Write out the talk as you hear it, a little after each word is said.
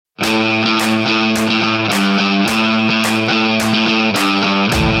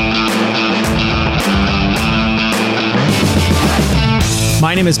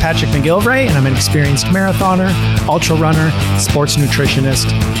My name is Patrick McGilvray, and I'm an experienced marathoner, ultra runner, sports nutritionist,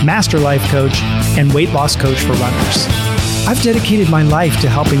 master life coach, and weight loss coach for runners. I've dedicated my life to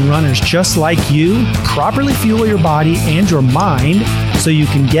helping runners just like you properly fuel your body and your mind so you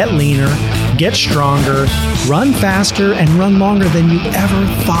can get leaner, get stronger, run faster, and run longer than you ever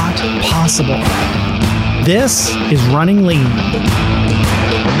thought possible. This is Running Lean.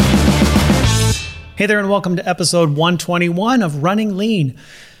 Hey there, and welcome to episode 121 of Running Lean.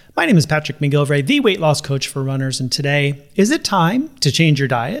 My name is Patrick McGilvray, the weight loss coach for runners, and today, is it time to change your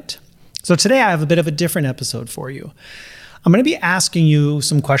diet? So today I have a bit of a different episode for you. I'm going to be asking you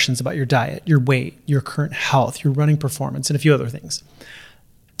some questions about your diet, your weight, your current health, your running performance, and a few other things.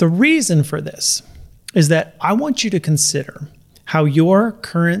 The reason for this is that I want you to consider how your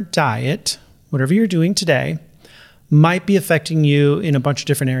current diet, whatever you're doing today, might be affecting you in a bunch of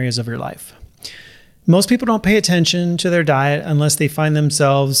different areas of your life. Most people don't pay attention to their diet unless they find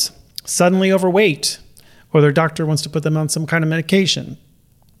themselves suddenly overweight or their doctor wants to put them on some kind of medication.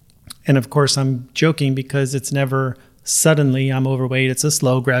 And of course, I'm joking because it's never suddenly I'm overweight. It's a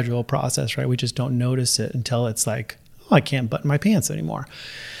slow, gradual process, right? We just don't notice it until it's like, oh, I can't button my pants anymore.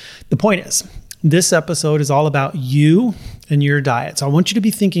 The point is, this episode is all about you and your diet. So I want you to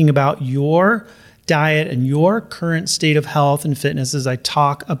be thinking about your diet and your current state of health and fitness as I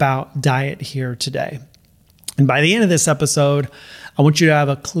talk about diet here today. And by the end of this episode, I want you to have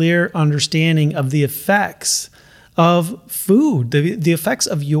a clear understanding of the effects of food, the effects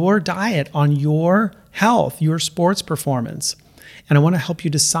of your diet on your health, your sports performance. And I want to help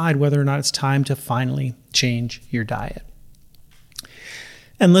you decide whether or not it's time to finally change your diet.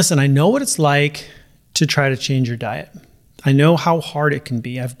 And listen, I know what it's like to try to change your diet. I know how hard it can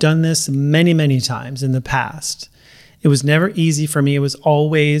be. I've done this many, many times in the past. It was never easy for me. It was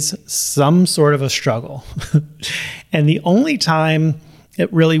always some sort of a struggle. And the only time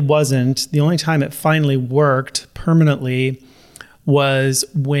it really wasn't, the only time it finally worked permanently was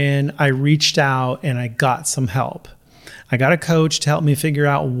when I reached out and I got some help. I got a coach to help me figure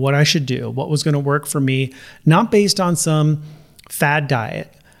out what I should do, what was going to work for me, not based on some fad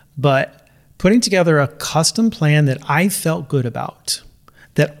diet, but putting together a custom plan that I felt good about,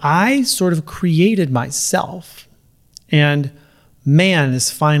 that I sort of created myself. And man,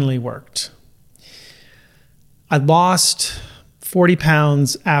 this finally worked. I lost 40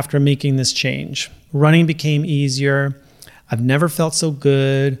 pounds after making this change. Running became easier. I've never felt so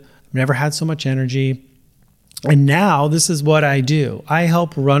good. I've never had so much energy. And now this is what I do. I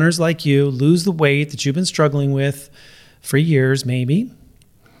help runners like you lose the weight that you've been struggling with for years, maybe.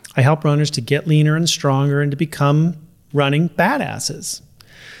 I help runners to get leaner and stronger and to become running badasses.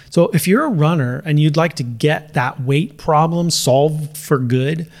 So if you're a runner and you'd like to get that weight problem solved for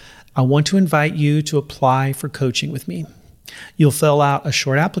good, I want to invite you to apply for coaching with me. You'll fill out a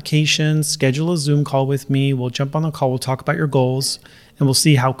short application, schedule a Zoom call with me. We'll jump on the call. We'll talk about your goals, and we'll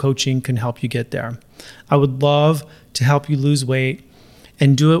see how coaching can help you get there. I would love to help you lose weight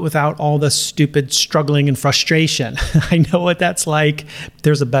and do it without all the stupid struggling and frustration. I know what that's like.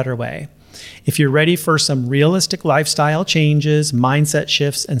 There's a better way. If you're ready for some realistic lifestyle changes, mindset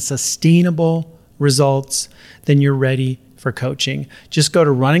shifts, and sustainable results, then you're ready for coaching. Just go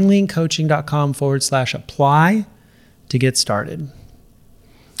to runningleancoaching.com/apply to get started.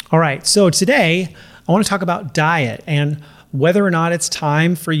 All right, so today I want to talk about diet and whether or not it's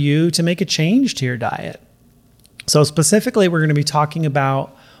time for you to make a change to your diet. So specifically, we're going to be talking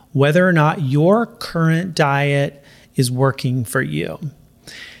about whether or not your current diet is working for you.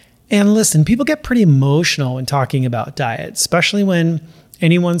 And listen, people get pretty emotional when talking about diet, especially when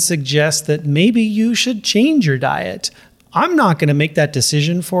anyone suggests that maybe you should change your diet. I'm not going to make that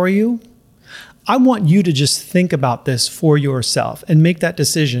decision for you. I want you to just think about this for yourself and make that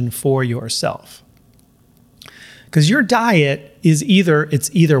decision for yourself. Because your diet is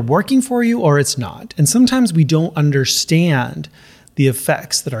either working for you or it's not. And sometimes we don't understand the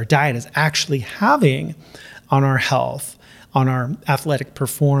effects that our diet is actually having on our health, on our athletic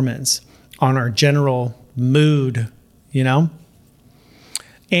performance, on our general mood,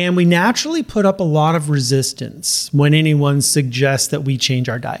 And we naturally put up a lot of resistance when anyone suggests that we change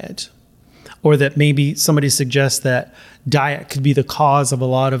our diet, or that maybe somebody suggests that diet could be the cause of a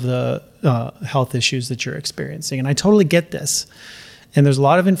lot of the health issues that you're experiencing. And I totally get this. And there's a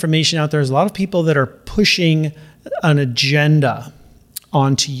lot of information out there. There's a lot of people that are pushing an agenda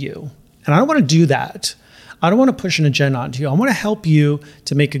onto you. And I don't want to do that. I don't want to push an agenda onto you. I want to help you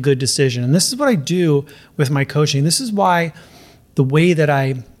to make a good decision. And this is what I do with my coaching. This is why the way that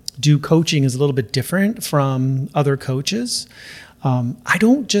I do coaching is a little bit different from other coaches. I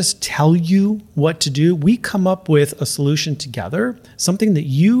don't just tell you what to do. We come up with a solution together, something that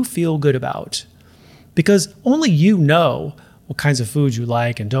you feel good about, because only you know what kinds of foods you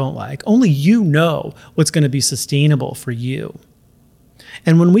like and don't like. Only you know what's going to be sustainable for you.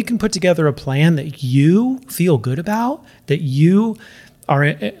 And when we can put together a plan that you feel good about, that you are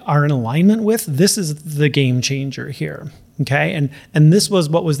in alignment with, this is the game changer here. Okay. And this was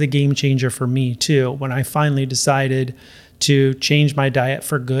what was the game changer for me too, when I finally decided to change my diet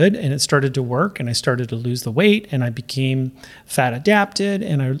for good, and it started to work, and I started to lose the weight, and I became fat adapted,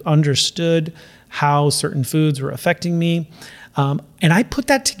 and I understood how certain foods were affecting me. And I put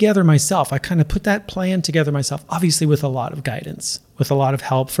that together myself. I kind of put that plan together myself, obviously with a lot of guidance, with a lot of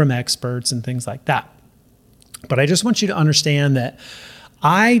help from experts and things like that. But I just want you to understand that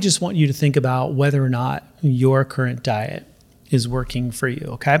I just want you to think about whether or not your current diet is working for you,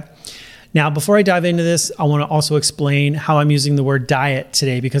 okay? Now, before I dive into this, I want to also explain how I'm using the word diet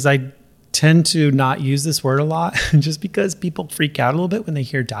today, because I tend to not use this word a lot just because people freak out a little bit when they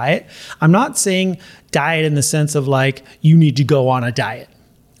hear diet. I'm not saying diet in the sense of like you need to go on a diet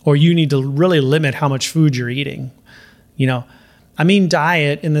or you need to really limit how much food you're eating. I mean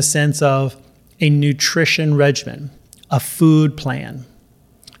diet in the sense of a nutrition regimen, a food plan.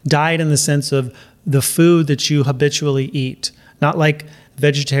 Diet in the sense of the food that you habitually eat, not like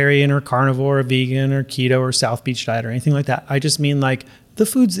vegetarian or carnivore or vegan or keto or South Beach diet or anything like that. I just mean like the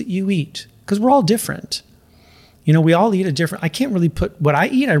foods that you eat, because we're all different. We all eat a different, I can't really put what I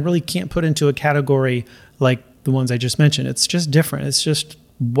eat, I really can't put into a category like the ones I just mentioned. It's just different. It's just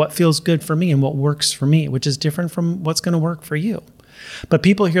what feels good for me and what works for me, which is different from what's going to work for you. But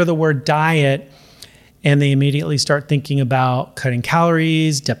people hear the word diet and they immediately start thinking about cutting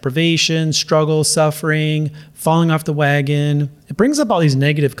calories, deprivation, struggle, suffering, falling off the wagon. It brings up all these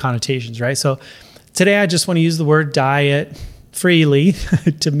negative connotations, right? So today I just want to use the word diet freely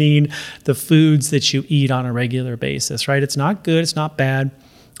to mean the foods that you eat on a regular basis, right? It's not good. It's not bad.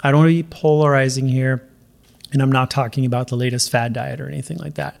 I don't want to be polarizing here. And I'm not talking about the latest fad diet or anything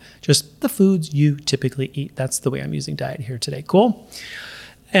like that. Just the foods you typically eat. That's the way I'm using diet here today. Cool?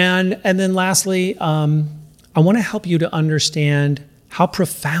 And then lastly, I want to help you to understand how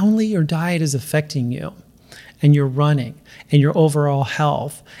profoundly your diet is affecting you and your running and your overall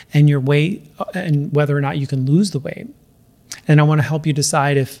health and your weight and whether or not you can lose the weight. And I want to help you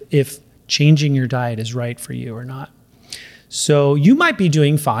decide if changing your diet is right for you or not. So you might be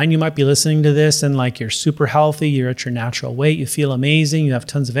doing fine. You might be listening to this and like you're super healthy, you're at your natural weight, you feel amazing, you have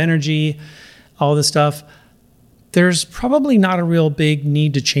tons of energy, all this stuff. There's probably not a real big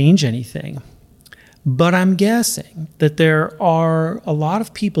need to change anything. But I'm guessing that there are a lot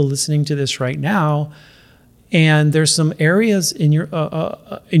of people listening to this right now, and there's some areas in your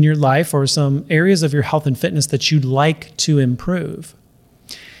life or some areas of your health and fitness that you'd like to improve.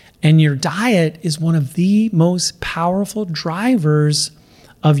 And your diet is one of the most powerful drivers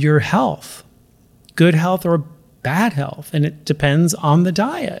of your health, good health or bad health, and it depends on the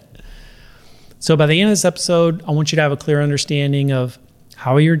diet. So by the end of this episode, I want you to have a clear understanding of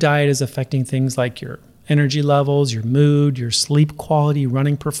how your diet is affecting things like your energy levels, your mood, your sleep quality,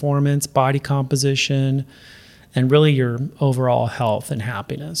 running performance, body composition, and really your overall health and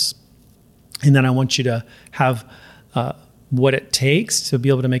happiness. And then I want you to have what it takes to be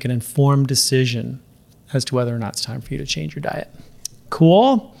able to make an informed decision as to whether or not it's time for you to change your diet.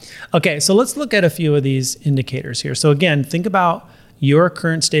 Cool? Okay, so let's look at a few of these indicators here. So again, think about your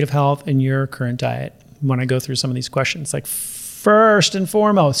current state of health and your current diet when I go through some of these questions. Like first and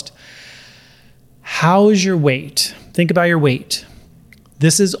foremost, how is your weight? Think about your weight.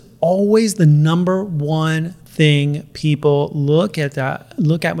 This is always the number one thing people look at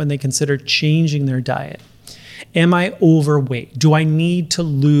when they consider changing their diet. Am I overweight? Do I need to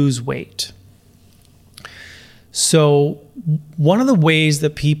lose weight? So one of the ways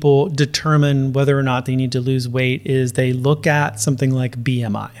that people determine whether or not they need to lose weight is they look at something like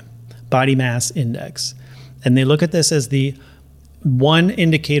BMI, body mass index. And they look at this as the one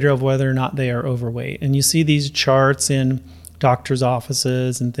indicator of whether or not they are overweight. And you see these charts in doctors'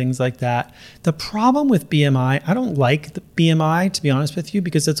 offices and things like that. The problem with BMI, I don't like the BMI, to be honest with you,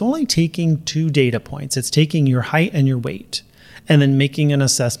 because it's only taking 2 data points. It's taking your height and your weight and then making an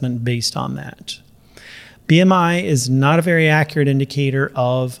assessment based on that. BMI is not a very accurate indicator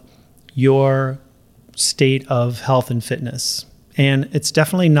of your state of health and fitness. And it's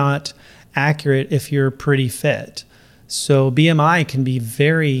definitely not accurate if you're pretty fit. So BMI can be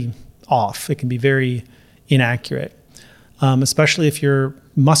very off. It can be very inaccurate, especially if you're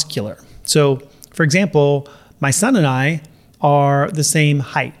muscular. So for example, my son and I are the same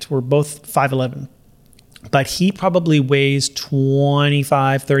height. We're both 5'11". but he probably weighs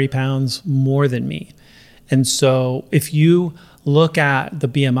 25, 30 pounds more than me. And so if you look at the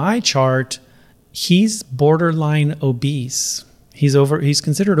BMI chart, he's borderline obese. He's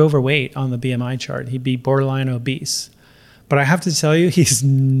considered overweight on the BMI chart. He'd be borderline obese. But I have to tell you, he's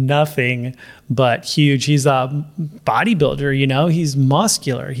nothing but huge. He's a bodybuilder, he's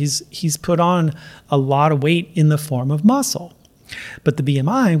muscular. He's put on a lot of weight in the form of muscle. But the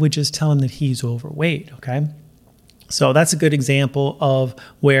BMI would just tell him that he's overweight, okay? So that's a good example of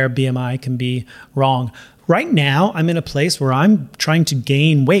where BMI can be wrong. Right now, I'm in a place where I'm trying to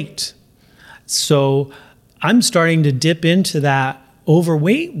gain weight. So I'm starting to dip into that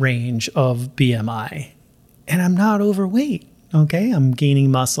overweight range of BMI. And I'm not overweight, okay? I'm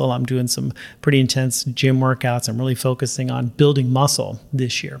gaining muscle. I'm doing some pretty intense gym workouts. I'm really focusing on building muscle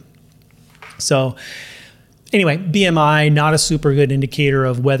this year. So anyway, BMI, not a super good indicator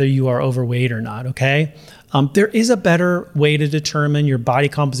of whether you are overweight or not, okay? There is a better way to determine your body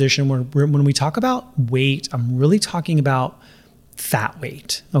composition. When we talk about weight, I'm really talking about fat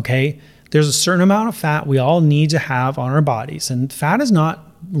weight, okay? There's a certain amount of fat we all need to have on our bodies, and fat is not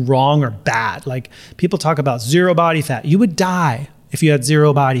wrong or bad. Like people talk about zero body fat. You would die if you had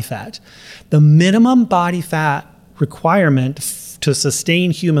zero body fat. The minimum body fat requirement to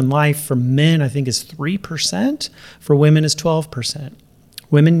sustain human life for men, I think, is 3%. For women is 12%.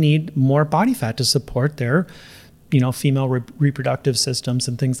 Women need more body fat to support their, female reproductive systems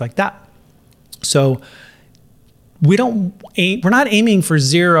and things like that. So we're not aiming for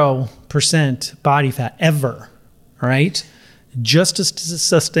 0% body fat ever, all right? Just to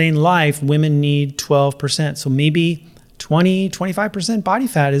sustain life, women need 12%. So maybe 20, 25% body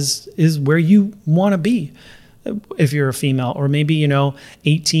fat is where you want to be if you're a female, or maybe,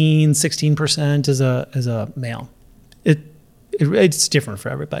 18, 16% as a male. It's different for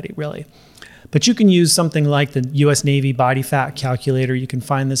everybody, really. But you can use something like the US Navy body fat calculator. You can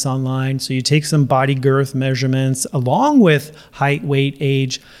find this online. So you take some body girth measurements along with height, weight,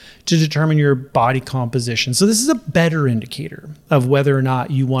 age to determine your body composition. So this is a better indicator of whether or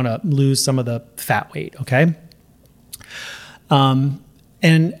not you want to lose some of the fat weight, okay? And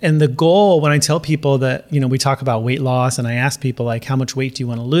the goal, when I tell people that, we talk about weight loss and I ask people like, how much weight do you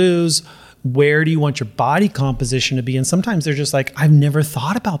want to lose? Where do you want your body composition to be? And sometimes they're just like, I've never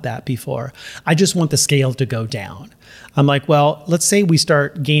thought about that before. I just want the scale to go down. I'm like, well, let's say we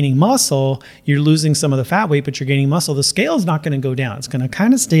start gaining muscle. You're losing some of the fat weight, but you're gaining muscle. The scale is not going to go down. It's going to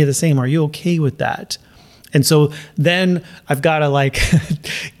kind of stay the same. Are you okay with that? And so then I've got to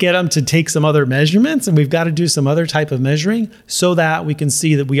get them to take some other measurements, and we've got to do some other type of measuring so that we can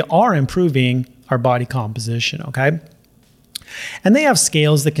see that we are improving our body composition, okay? And they have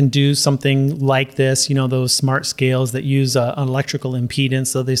scales that can do something like this, those smart scales that use an electrical impedance.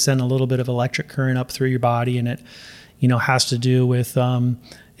 So they send a little bit of electric current up through your body, and it, has to do with,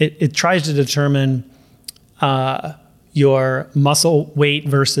 it tries to determine your muscle weight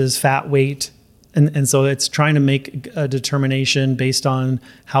versus fat weight. And so it's trying to make a determination based on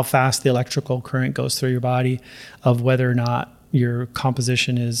how fast the electrical current goes through your body of whether or not your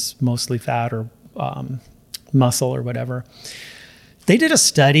composition is mostly fat or muscle or whatever. They did a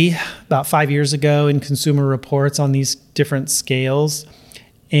study about 5 years ago in Consumer Reports on these different scales,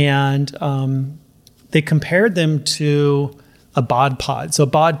 and they compared them to a BOD pod. So a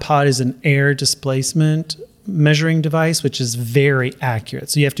BOD pod is an air displacement measuring device, which is very accurate.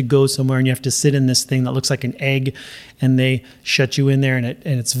 So you have to go somewhere and you have to sit in this thing that looks like an egg, and they shut you in there, and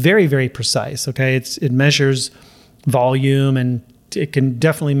it's very, very precise. Okay, it measures volume, and it can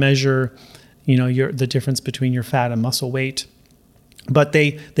definitely measure, the difference between your fat and muscle weight. But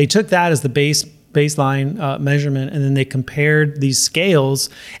they took that as the baseline measurement, and then they compared these scales,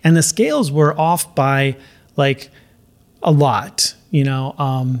 and the scales were off by a lot,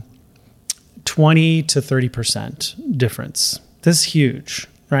 20 to 30% difference. This is huge,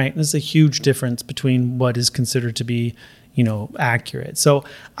 right? This is a huge difference between what is considered to be, accurate. So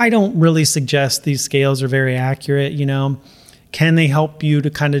I don't really suggest these scales are very accurate, Can they help you to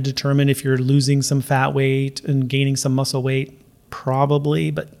kind of determine if you're losing some fat weight and gaining some muscle weight?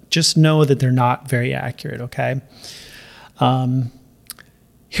 Probably, but just know that they're not very accurate, okay?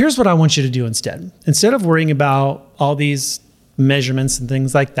 Here's what I want you to do instead. Instead of worrying about all these measurements and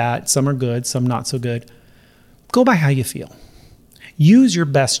things like that, some are good, some not so good, go by how you feel. Use your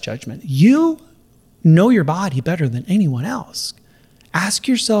best judgment. You know your body better than anyone else. Ask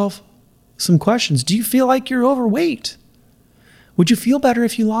yourself some questions. Do you feel like you're overweight? Would you feel better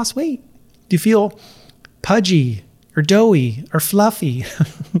if you lost weight? Do you feel pudgy or doughy or fluffy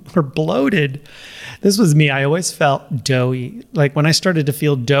or bloated? This was me. I always felt doughy. Like when I started to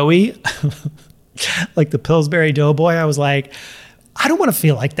feel doughy, like the Pillsbury Doughboy. I was like, I don't want to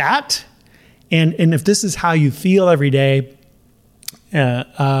feel like that. And if this is how you feel every day,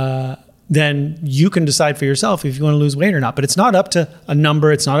 then you can decide for yourself if you want to lose weight or not. But it's not up to a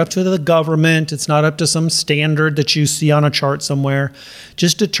number. It's not up to the government. It's not up to some standard that you see on a chart somewhere.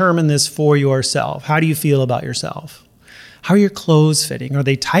 Just determine this for yourself. How do you feel about yourself? How are your clothes fitting? Are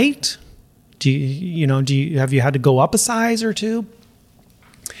they tight? Have you had to go up a size or two?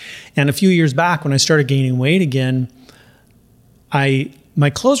 And a few years back when I started gaining weight again, my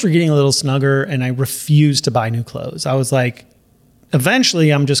clothes were getting a little snugger and I refused to buy new clothes. I was like,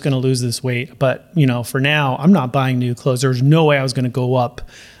 eventually I'm just going to lose this weight. But, for now, I'm not buying new clothes. There's no way I was going to go up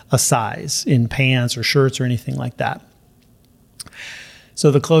a size in pants or shirts or anything like that. So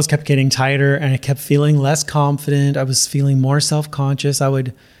the clothes kept getting tighter and I kept feeling less confident. I was feeling more self-conscious. I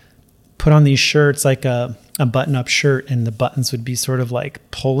would put on these shirts, like a button-up shirt, and the buttons would be sort of like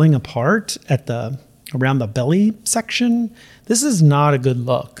pulling apart around the belly section. This is not a good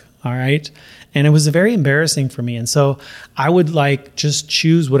look, all right? And it was very embarrassing for me. And so I would just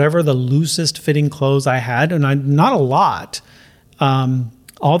choose whatever the loosest fitting clothes I had, and not a lot.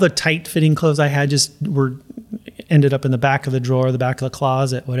 All the tight fitting clothes I had just ended up in the back of the drawer, the back of the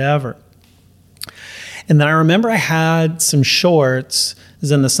closet, whatever. And then I remember I had some shorts. It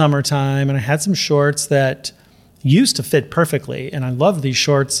was in the summertime, and I had some shorts that used to fit perfectly. And I loved these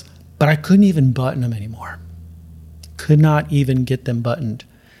shorts, but I couldn't even button them anymore. Could not even get them buttoned.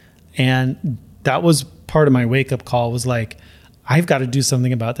 And that was part of my wake-up call, was like, I've got to do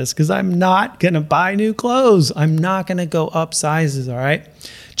something about this because I'm not going to buy new clothes. I'm not going to go up sizes, all right?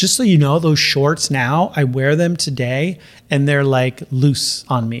 Just so you know, those shorts now, I wear them today and they're like loose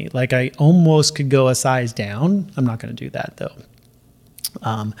on me. Like I almost could go a size down. I'm not going to do that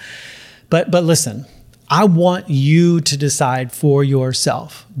though. But listen, I want you to decide for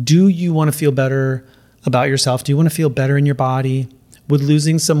yourself. Do you want to feel better about yourself? Do you want to feel better in your body? Would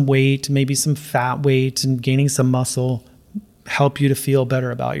losing some weight, maybe some fat weight, and gaining some muscle help you to feel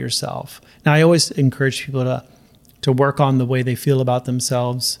better about yourself? Now, I always encourage people to work on the way they feel about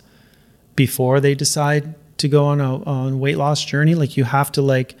themselves before they decide to go on a weight loss journey. Like you have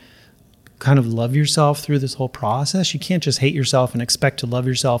to kind of love yourself through this whole process. You can't just hate yourself and expect to love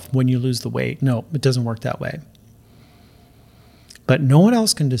yourself when you lose the weight. No, it doesn't work that way. But no one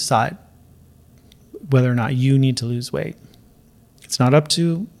else can decide whether or not you need to lose weight. It's not up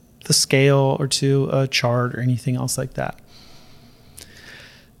to the scale or to a chart or anything else like that.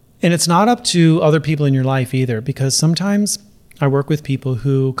 And it's not up to other people in your life either, because sometimes I work with people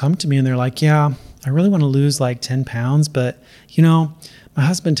who come to me and they're like, yeah, I really want to lose 10 pounds, but my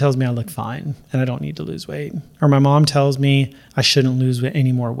husband tells me I look fine and I don't need to lose weight. Or my mom tells me I shouldn't lose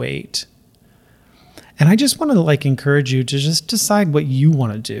any more weight. And I just want to encourage you to just decide what you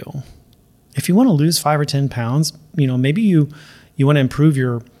want to do. If you want to lose 5 or 10 pounds, maybe you want to improve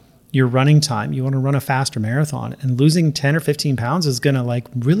your running time. You want to run a faster marathon, and losing 10 or 15 pounds is going to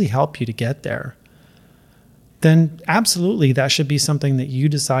really help you to get there. Then absolutely that should be something that you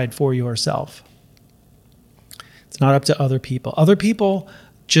decide for yourself. It's not up to other people. Other people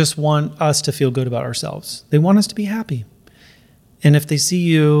just want us to feel good about ourselves. They want us to be happy. And if they see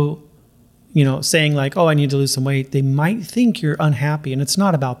you, saying oh, I need to lose some weight, they might think you're unhappy. And it's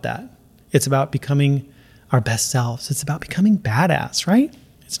not about that. It's about becoming our best selves. It's about becoming badass, right?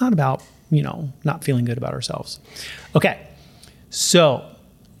 It's not about, not feeling good about ourselves. Okay. So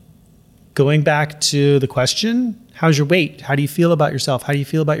going back to the question, how's your weight? How do you feel about yourself? How do you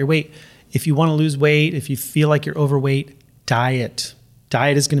feel about your weight? If you want to lose weight, if you feel like you're overweight, diet.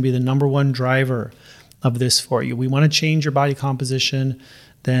 Diet is going to be the number one driver of this for you. We want to change your body composition,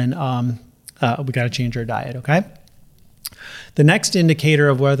 then we got to change our diet, okay? The next indicator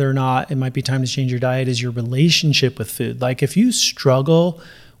of whether or not it might be time to change your diet is your relationship with food. If you struggle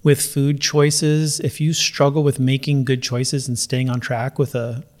with food choices, if you struggle with making good choices and staying on track with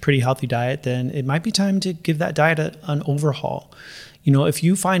a pretty healthy diet, then it might be time to give that diet an overhaul. If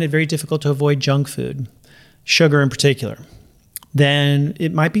you find it very difficult to avoid junk food, sugar in particular, then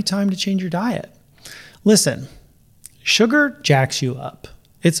it might be time to change your diet. Listen, sugar jacks you up.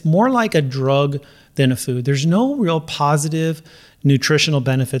 It's more like a drug than a food. There's no real positive nutritional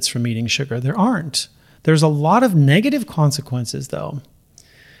benefits from eating sugar. There aren't. There's a lot of negative consequences though.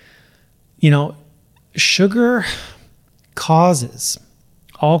 Sugar causes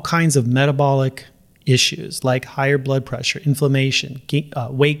all kinds of metabolic issues like higher blood pressure, inflammation,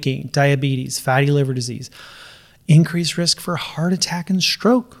 weight gain, diabetes, fatty liver disease, increased risk for heart attack and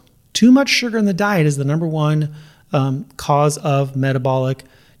stroke. Too much sugar in the diet is the number one cause of metabolic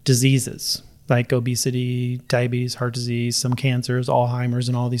diseases. like obesity, diabetes, heart disease, some cancers, Alzheimer's,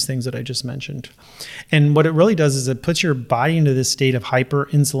 and all these things that I just mentioned. And what it really does is it puts your body into this state of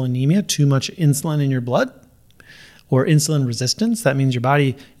hyperinsulinemia, too much insulin in your blood, or insulin resistance. That means your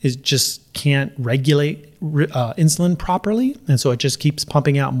body just can't regulate insulin properly. And so it just keeps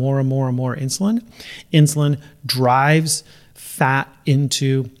pumping out more and more and more insulin. Insulin drives fat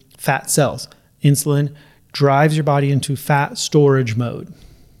into fat cells. Insulin drives your body into fat storage mode.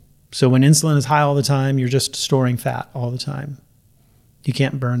 So when insulin is high all the time, you're just storing fat all the time. You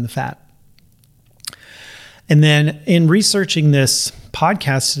can't burn the fat. And then in researching this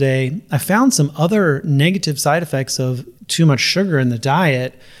podcast today, I found some other negative side effects of too much sugar in the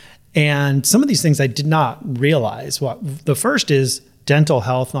diet. And some of these things I did not realize. Well, the first is dental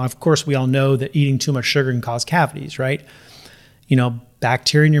health. Now, of course, we all know that eating too much sugar can cause cavities, right?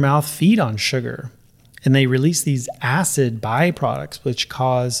 Bacteria in your mouth feed on sugar, and they release these acid byproducts, which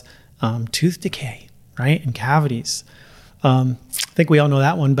cause tooth decay, right? And cavities. I think we all know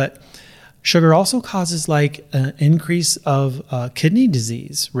that one, but sugar also causes like an increase of kidney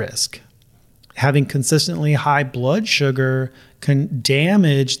disease risk. Having consistently high blood sugar can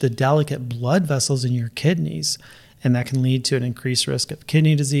damage the delicate blood vessels in your kidneys, and that can lead to an increased risk of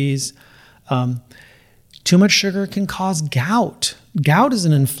kidney disease. Too much sugar can cause gout. Gout is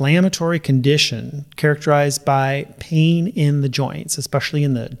an inflammatory condition characterized by pain in the joints, especially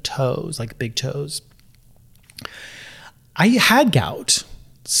in the toes, like big toes. I had gout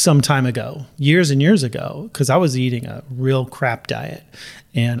some time ago, years and years ago, because I was eating a real crap diet.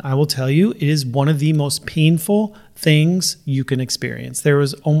 And I will tell you, it is one of the most painful things you can experience. There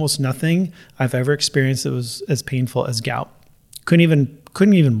was almost nothing I've ever experienced that was as painful as gout. Couldn't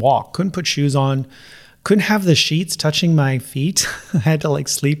even walk, couldn't put shoes on, couldn't have the sheets touching my feet. I had to like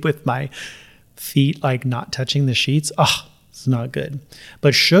sleep with my feet like not touching the sheets. Oh, it's not good.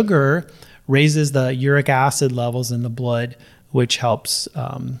 But sugar raises the uric acid levels in the blood, which helps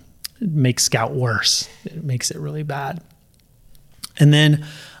make gout worse. It makes it really bad. And then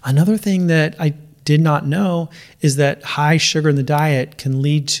another thing that I did not know is that high sugar in the diet can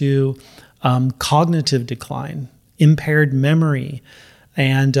lead to cognitive decline, impaired memory,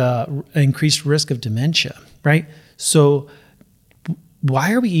 and increased risk of dementia, right? So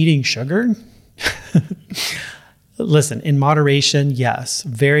why are we eating sugar? Listen, in moderation, yes.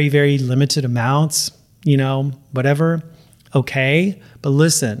 Very, very limited amounts, whatever, okay. But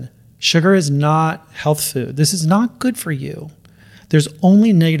listen, sugar is not health food. This is not good for you. There's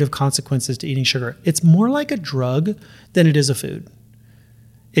only negative consequences to eating sugar. It's more like a drug than it is a food.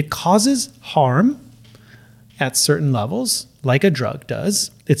 It causes harm at certain levels, like a drug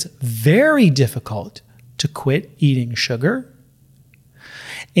does. It's very difficult to quit eating sugar.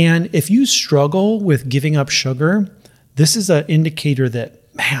 And if you struggle with giving up sugar, this is an indicator that,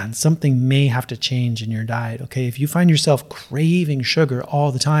 man, something may have to change in your diet, okay? If you find yourself craving sugar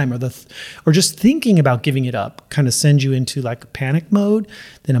all the time, or just thinking about giving it up kind of sends you into like panic mode,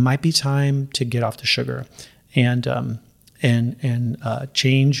 then it might be time to get off the sugar and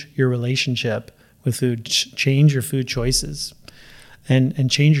change your relationship with food, change your food choices,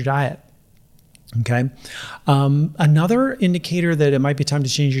 and change your diet. Okay. Another indicator that it might be time to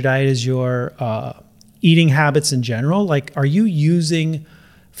change your diet is your eating habits in general. Like, are you using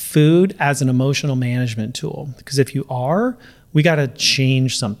food as an emotional management tool? Because if you are, we got to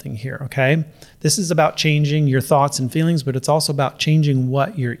change something here. Okay. This is about changing your thoughts and feelings, but it's also about changing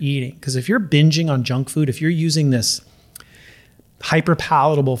what you're eating. Because if you're binging on junk food, if you're using this hyper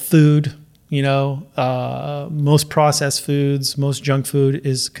palatable food, most processed foods, most junk food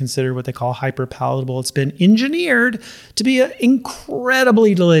is considered what they call hyper palatable. It's been engineered to be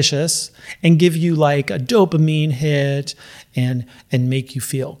incredibly delicious and give you like a dopamine hit and make you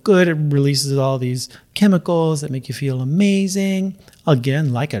feel good. It releases all these chemicals that make you feel amazing.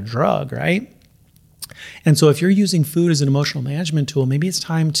 Again, like a drug, right? And so if you're using food as an emotional management tool, maybe it's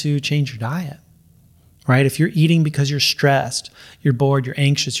time to change your diet. Right? If you're eating because you're stressed, you're bored, you're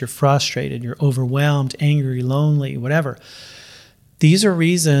anxious, you're frustrated, you're overwhelmed, angry, lonely, whatever. These are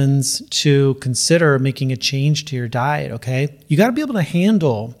reasons to consider making a change to your diet, okay? You got to be able to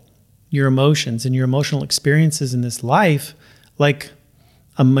handle your emotions and your emotional experiences in this life like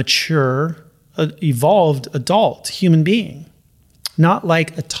a mature, evolved adult human being, not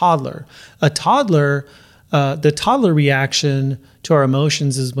like a toddler. The toddler reaction to our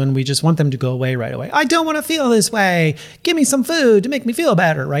emotions is when we just want them to go away right away. I don't want to feel this way. Give me some food to make me feel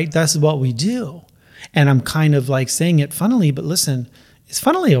better, right? That's what we do. And I'm kind of like saying it funnily, but listen, is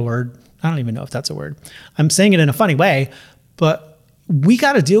funnily a word? I don't even know if that's a word. I'm saying it in a funny way, but we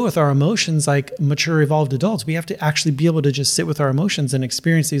got to deal with our emotions like mature, evolved adults. We have to actually be able to just sit with our emotions and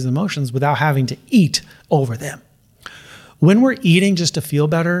experience these emotions without having to eat over them. When we're eating just to feel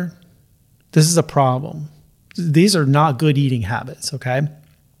better, this is a problem. These are not good eating habits, okay?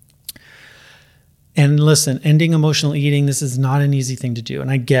 And listen, ending emotional eating, this is not an easy thing to do.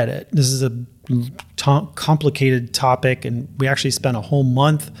 And I get it. This is a complicated topic. And we actually spent a whole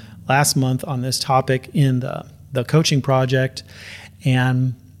month last month on this topic in the coaching project.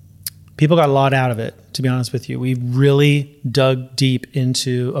 And people got a lot out of it, to be honest with you. We really dug deep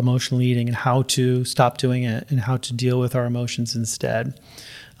into emotional eating and how to stop doing it and how to deal with our emotions instead.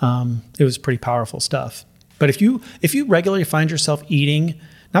 It was pretty powerful stuff. But if you regularly find yourself eating,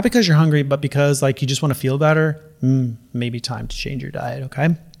 not because you're hungry, but because like you just want to feel better, maybe time to change your diet, okay?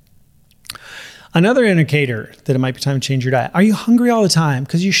 Another indicator that it might be time to change your diet. Are you hungry all the time?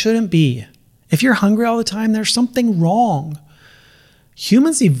 Because you shouldn't be. If you're hungry all the time, there's something wrong.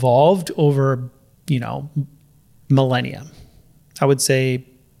 Humans evolved over, millennia. I would say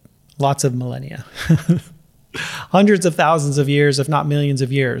lots of millennia. Hundreds of thousands of years, if not millions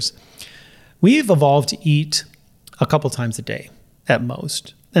of years. We've evolved to eat a couple times a day at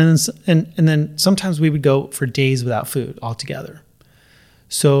most. And then sometimes we would go for days without food altogether.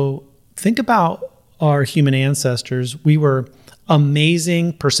 So think about our human ancestors. We were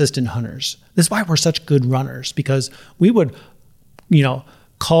amazing, persistent hunters. This is why we're such good runners, because we would,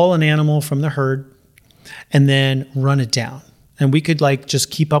 call an animal from the herd and then run it down. And we could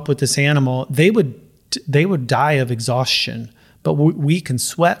just keep up with this animal. They would die of exhaustion, but we can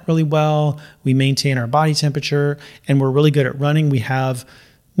sweat really well. We maintain our body temperature, and we're really good at running. We have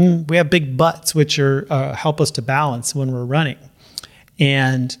big butts, which are help us to balance when we're running.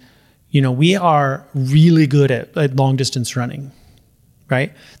 And, we are really good at long distance running,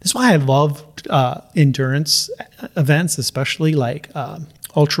 right? That's why I love endurance events, especially like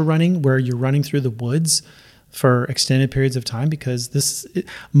ultra running, where you're running through the woods for extended periods of time, because this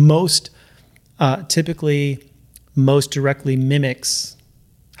typically most directly mimics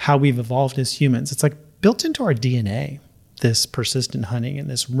how we've evolved as humans. It's like built into our DNA, this persistent hunting and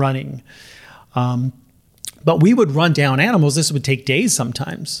this running. But we would run down animals. This would take days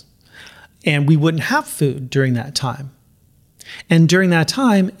sometimes. And we wouldn't have food during that time. And during that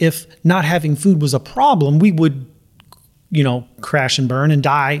time, if not having food was a problem, we would, crash and burn and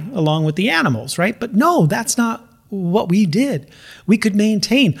die along with the animals, right? But no, that's not what we did. We could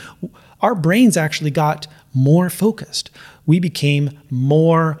maintain. Our brains actually got more focused. We became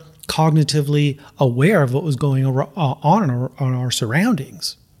more cognitively aware of what was going on our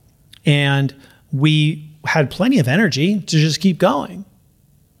surroundings. And we had plenty of energy to just keep going.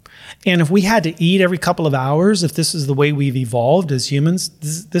 And if we had to eat every couple of hours, if this is the way we've evolved as humans,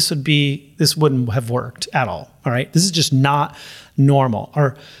 this wouldn't have worked at all. All right, this is just not normal.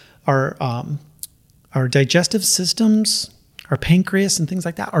 Our digestive systems, our pancreas, and things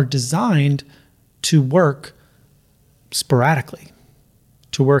like that are designed to work sporadically,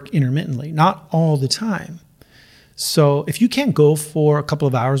 to work intermittently, not all the time. So if you can't go for a couple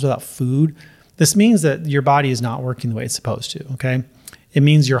of hours without food, this means that your body is not working the way it's supposed to. Okay. It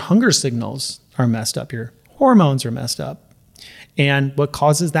means your hunger signals are messed up. Your hormones are messed up. And what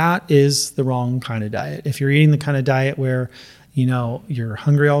causes that is the wrong kind of diet. If you're eating the kind of diet where, you're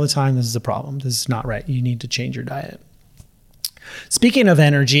hungry all the time, this is a problem. This is not right. You need to change your diet. Speaking of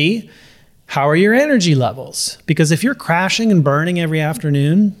energy, how are your energy levels? Because if you're crashing and burning every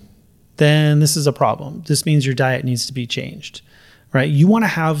afternoon, then this is a problem. This means your diet needs to be changed, right? You want to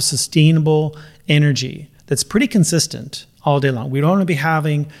have sustainable energy that's pretty consistent all day long. We don't want to be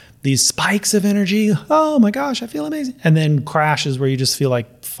having these spikes of energy. Oh my gosh, I feel amazing. And then crashes where you just feel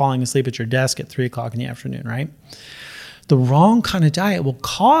like falling asleep at your desk at 3:00 in the afternoon, right? The wrong kind of diet will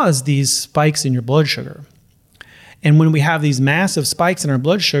cause these spikes in your blood sugar. And when we have these massive spikes in our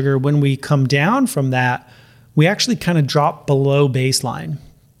blood sugar, when we come down from that, we actually kind of drop below baseline.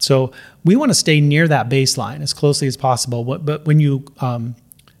 So we want to stay near that baseline as closely as possible. But when you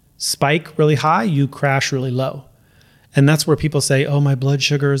spike really high, you crash really low. And that's where people say, oh, my blood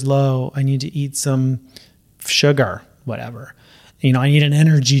sugar is low. I need to eat some sugar, whatever. I need an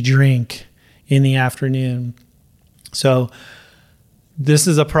energy drink in the afternoon. So this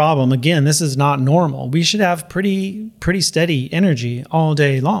is a problem. Again, this is not normal. We should have pretty steady energy all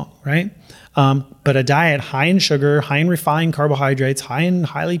day long, right? But a diet high in sugar, high in refined carbohydrates, high in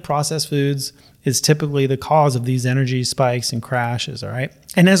highly processed foods is typically the cause of these energy spikes and crashes, all right?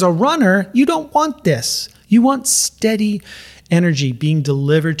 And as a runner, you don't want this. You want steady energy being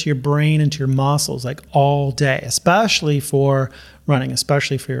delivered to your brain and to your muscles like all day, especially for running,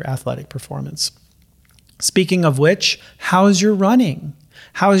 especially for your athletic performance. Speaking of which, how's your running?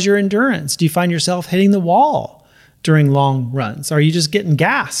 How's your endurance? Do you find yourself hitting the wall during long runs? Are you just getting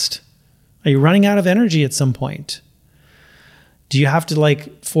gassed? Are you running out of energy at some point? Do you have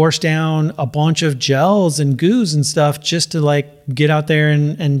to force down a bunch of gels and goos and stuff just to get out there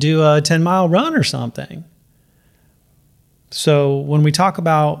and do a 10-mile run or something? So when we talk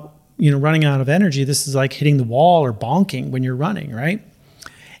about, running out of energy, this is like hitting the wall or bonking when you're running, right?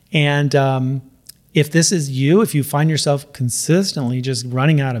 And if this is you, if you find yourself consistently just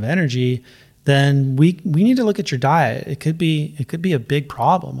running out of energy, then we need to look at your diet. It could be a big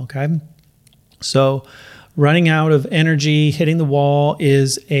problem, okay? So running out of energy, hitting the wall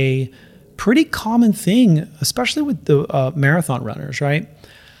is a pretty common thing, especially with the marathon runners, right?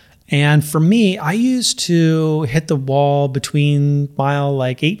 And for me, I used to hit the wall between mile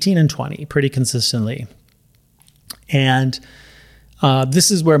 18 and 20 pretty consistently. And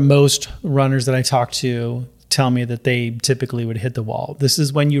this is where most runners that I talk to tell me that they typically would hit the wall. This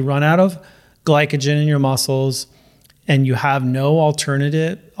is when you run out of glycogen in your muscles and you have no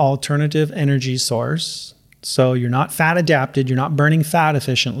alternative energy source. So you're not fat adapted, you're not burning fat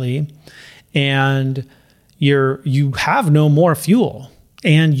efficiently, and you have no more fuel,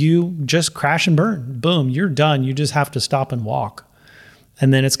 and you just crash and burn. Boom, you're done. You just have to stop and walk.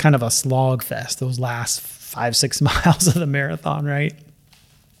 And then it's kind of a slog fest, those last 5-6 miles of the marathon, right?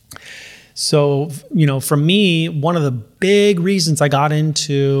 So, for me, one of the big reasons I got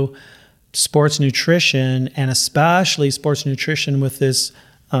into sports nutrition, and especially sports nutrition with this,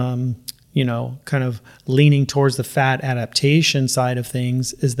 kind of leaning towards the fat adaptation side of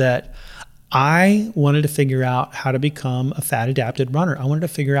things, is that I wanted to figure out how to become a fat adapted runner. I wanted to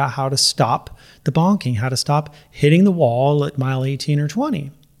figure out how to stop the bonking, how to stop hitting the wall at mile 18 or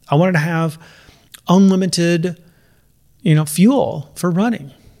 20. I wanted to have unlimited, fuel for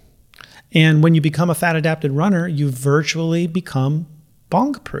running. And when you become a fat adapted runner, you virtually become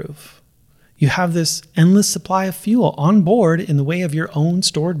bonk proof. You have this endless supply of fuel on board in the way of your own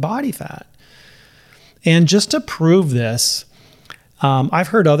stored body fat. And just to prove this, I've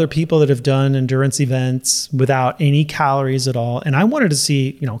heard other people that have done endurance events without any calories at all. And I wanted to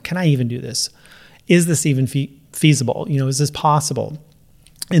see, can I even do this? Is this even feasible? Is this possible?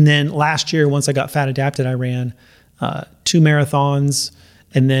 And then last year, once I got fat adapted, I ran 2 marathons.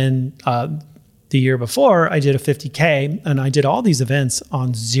 And then the year before, I did a 50K, and I did all these events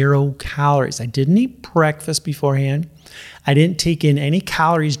on 0 calories. I didn't eat breakfast beforehand. I didn't take in any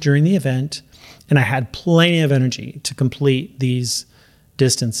calories during the event, and I had plenty of energy to complete these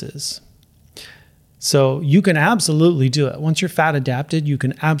distances. So you can absolutely do it. Once you're fat adapted, you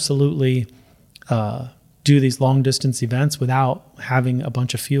can absolutely do these long distance events without having a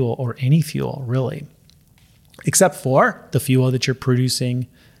bunch of fuel, or any fuel really, except for the fuel that you're producing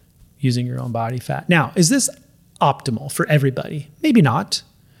using your own body fat. Now, is this optimal for everybody? Maybe not.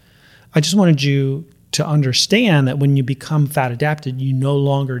 I just wanted you to understand that when you become fat adapted, you no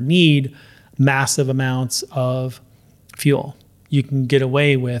longer need massive amounts of fuel. You can get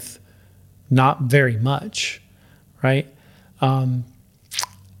away with not very much, right?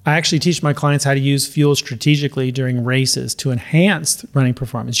 I actually teach my clients how to use fuel strategically during races to enhance running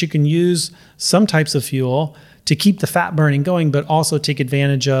performance. You can use some types of fuel to keep the fat burning going, but also take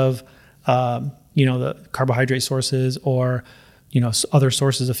advantage of, the carbohydrate sources or, other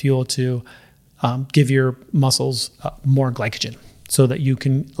sources of fuel to give your muscles more glycogen so that you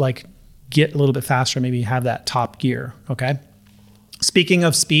can get a little bit faster, maybe have that top gear, okay? Speaking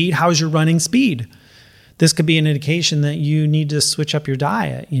of speed, how's your running speed? This could be an indication that you need to switch up your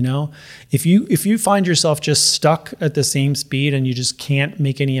diet, If you find yourself just stuck at the same speed and you just can't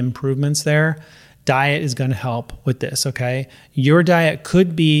make any improvements there, diet is going to help with this, okay? Your diet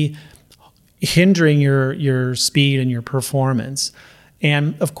could be hindering your speed and your performance.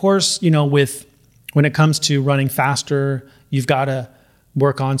 And of course, when it comes to running faster, you've got to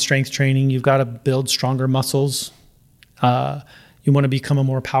work on strength training. You've got to build stronger muscles. You want to become a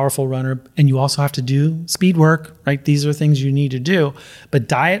more powerful runner, and you also have to do speed work, right? These are things you need to do. But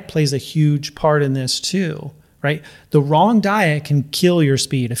diet plays a huge part in this too, right? The wrong diet can kill your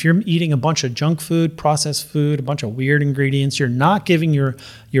speed. If you're eating a bunch of junk food, processed food, a bunch of weird ingredients, you're not giving your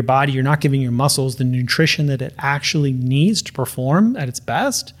body, you're not giving your muscles the nutrition that it actually needs to perform at its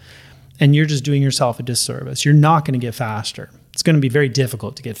best, and you're just doing yourself a disservice. You're not going to get faster. It's going to be very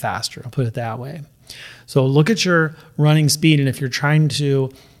difficult to get faster, I'll put it that way. So look at your running speed, and if you're trying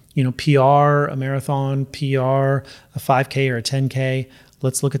to, PR a marathon, PR a 5K or a 10K,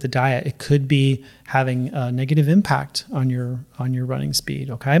 let's look at the diet. It could be having a negative impact on your running speed,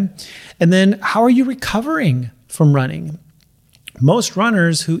 okay? And then how are you recovering from running? Most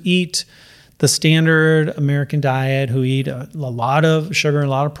runners who eat the standard American diet, who eat a lot of sugar and a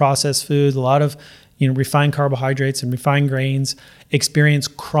lot of processed foods, a lot of refined carbohydrates and refined grains, experience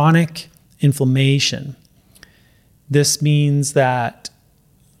chronic inflammation. This means that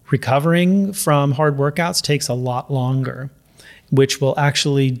recovering from hard workouts takes a lot longer, which will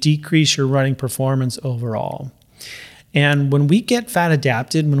actually decrease your running performance overall. And when we get fat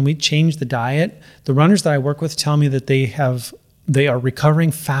adapted, when we change the diet, the runners that I work with tell me that they are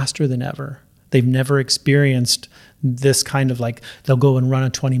recovering faster than ever. They've never experienced this kind of they'll go and run a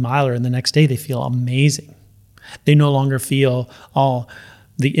 20 miler and the next day they feel amazing. They no longer feel all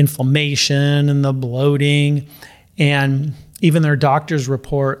the inflammation and the bloating, and even their doctors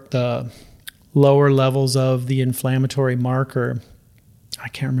report the lower levels of the inflammatory marker. I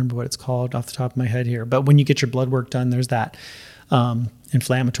can't remember what it's called off the top of my head here, but when you get your blood work done, there's that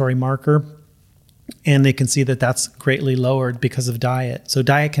inflammatory marker, and they can see that that's greatly lowered because of diet. So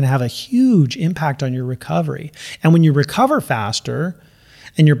diet can have a huge impact on your recovery. And when you recover faster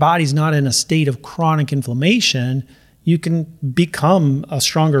and your body's not in a state of chronic inflammation, you can become a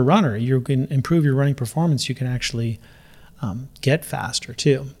stronger runner. You can improve your running performance. You can actually get faster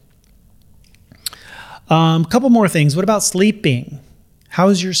too. A couple more things. What about sleeping?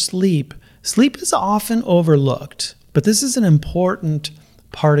 How's your sleep? Sleep is often overlooked, but this is an important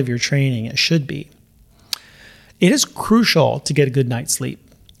part of your training. It should be. It is crucial to get a good night's sleep.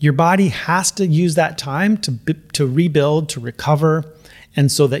 Your body has to use that time to rebuild, to recover,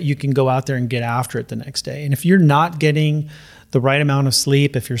 and so that you can go out there and get after it the next day. And if you're not getting the right amount of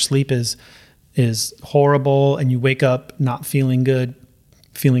sleep, if your sleep is horrible and you wake up not feeling good,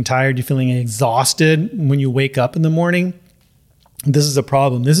 feeling tired, you're feeling exhausted when you wake up in the morning, this is a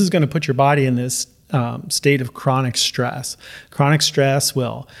problem. This is going to put your body in this state of chronic stress. Chronic stress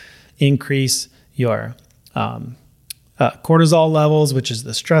will increase your cortisol levels, which is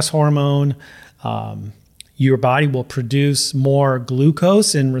the stress hormone. Your body will produce more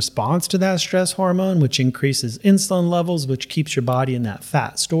glucose in response to that stress hormone, which increases insulin levels, which keeps your body in that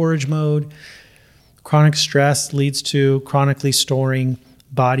fat storage mode. Chronic stress leads to chronically storing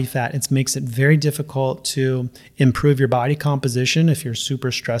body fat. It makes it very difficult to improve your body composition if you're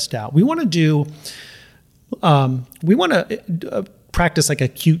super stressed out. We want to practice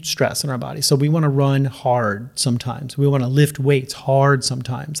acute stress in our body. So we want to run hard sometimes. We want to lift weights hard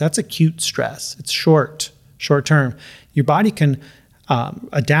sometimes. That's acute stress. It's short term. Your body can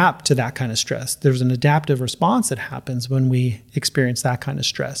adapt to that kind of stress. There's an adaptive response that happens when we experience that kind of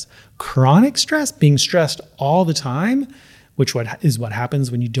stress. Chronic stress, being stressed all the time, which is what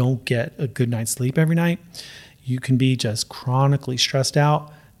happens when you don't get a good night's sleep every night. You can be just chronically stressed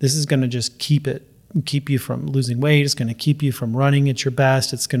out. This is going to just keep you from losing weight. It's going to keep you from running at your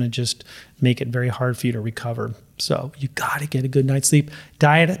best. It's going to just make it very hard for you to recover. So you got to get a good night's sleep.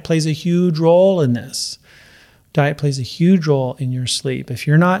 Diet plays a huge role in this. Diet plays a huge role in your sleep. If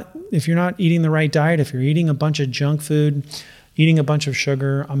you're not eating the right diet, if you're eating a bunch of junk food, eating a bunch of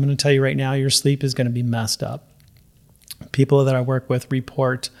sugar, I'm going to tell you right now, your sleep is going to be messed up. People that I work with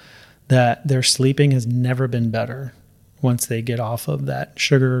report that their sleeping has never been better once they get off of that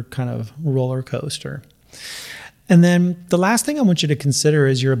sugar kind of roller coaster. And then the last thing I want you to consider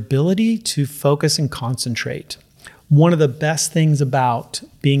is your ability to focus and concentrate. One of the best things about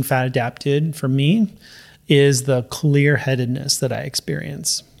being fat adapted for me is the clear-headedness that I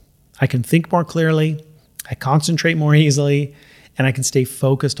experience. I can think more clearly, I concentrate more easily, and I can stay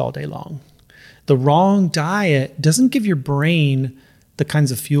focused all day long. The wrong diet doesn't give your brain the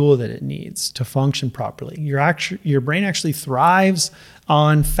kinds of fuel that it needs to function properly. Your brain actually thrives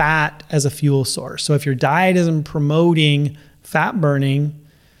on fat as a fuel source. So if your diet isn't promoting fat burning,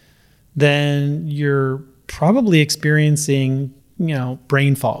 then you're probably experiencing,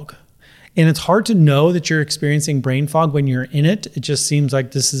 brain fog. And it's hard to know that you're experiencing brain fog when you're in it. It just seems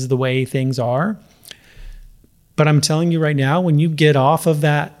like this is the way things are. But I'm telling you right now, when you get off of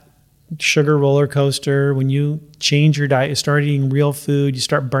that sugar roller coaster, when you change your diet, you start eating real food, you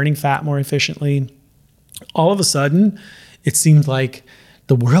start burning fat more efficiently, all of a sudden, it seems like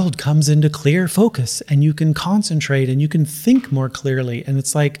the world comes into clear focus and you can concentrate and you can think more clearly. And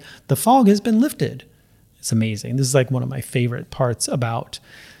it's like the fog has been lifted. It's amazing. This is like one of my favorite parts about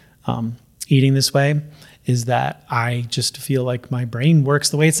eating this way, is that I just feel like my brain works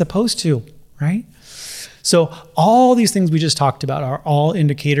the way it's supposed to, right? So all these things we just talked about are all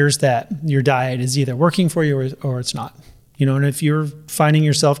indicators that your diet is either working for you or it's not. And if you're finding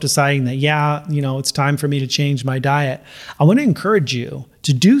yourself deciding that, it's time for me to change my diet, I want to encourage you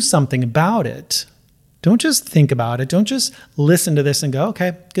to do something about it. Don't just think about it. Don't just listen to this and go,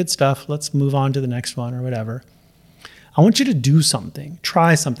 okay, good stuff. Let's move on to the next one or whatever. I want you to do something,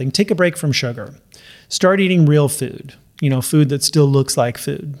 try something, take a break from sugar, start eating real food, food that still looks like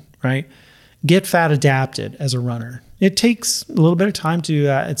food, right? Get fat adapted as a runner. It takes a little bit of time to do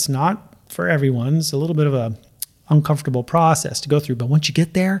that. It's not for everyone. It's a little bit of a uncomfortable process to go through, but once you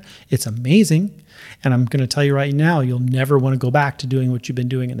get there, it's amazing. And I'm going to tell you right now, you'll never want to go back to doing what you've been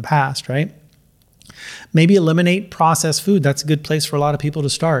doing in the past, right? Maybe eliminate processed food. That's a good place for a lot of people to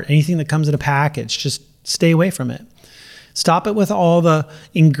start. Anything that comes in a package, just stay away from it. Stop it with all the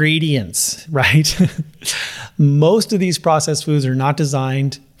ingredients, right? Most of these processed foods are not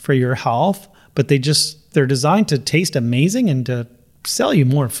designed for your health, but they're designed to taste amazing and to sell you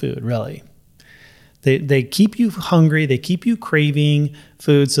more food, really. They keep you hungry, they keep you craving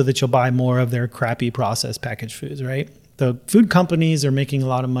food so that you'll buy more of their crappy processed packaged foods, right? The food companies are making a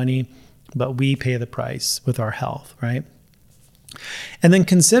lot of money, but we pay the price with our health, right? And then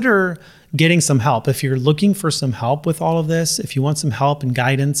consider getting some help. If you're looking for some help with all of this, if you want some help and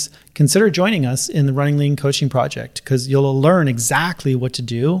guidance, consider joining us in the Running Lean Coaching Project, because you'll learn exactly what to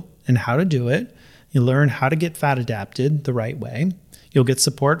do and how to do it. You'll learn how to get fat adapted the right way. You'll get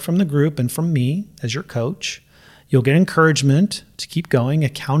support from the group and from me as your coach. You'll get encouragement to keep going,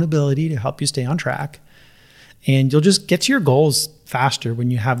 accountability to help you stay on track. And you'll just get to your goals faster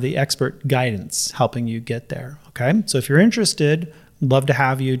when you have the expert guidance helping you get there. Okay. So if you're interested, I'd love to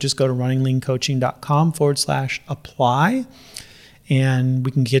have you. Just go to runningleancoaching.com/apply, and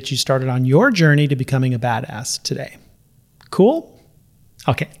we can get you started on your journey to becoming a badass today. Cool?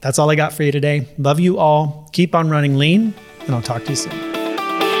 Okay. That's all I got for you today. Love you all. Keep on running lean, and I'll talk to you soon.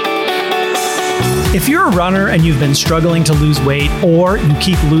 If you're a runner and you've been struggling to lose weight, or you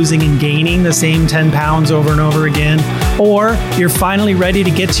keep losing and gaining the same 10 pounds over and over again, or you're finally ready to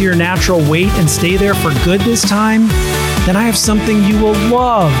get to your natural weight and stay there for good this time, then I have something you will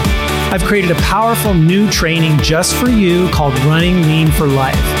love. I've created a powerful new training just for you called Running Lean for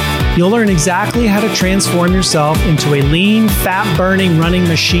Life. You'll learn exactly how to transform yourself into a lean, fat-burning running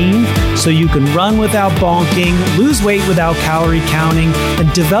machine so you can run without bonking, lose weight without calorie counting, and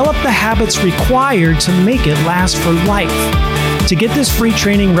develop the habits required to make it last for life. To get this free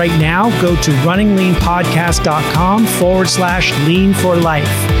training right now, go to runningleanpodcast.com/lean for life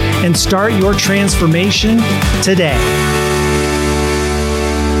and start your transformation today.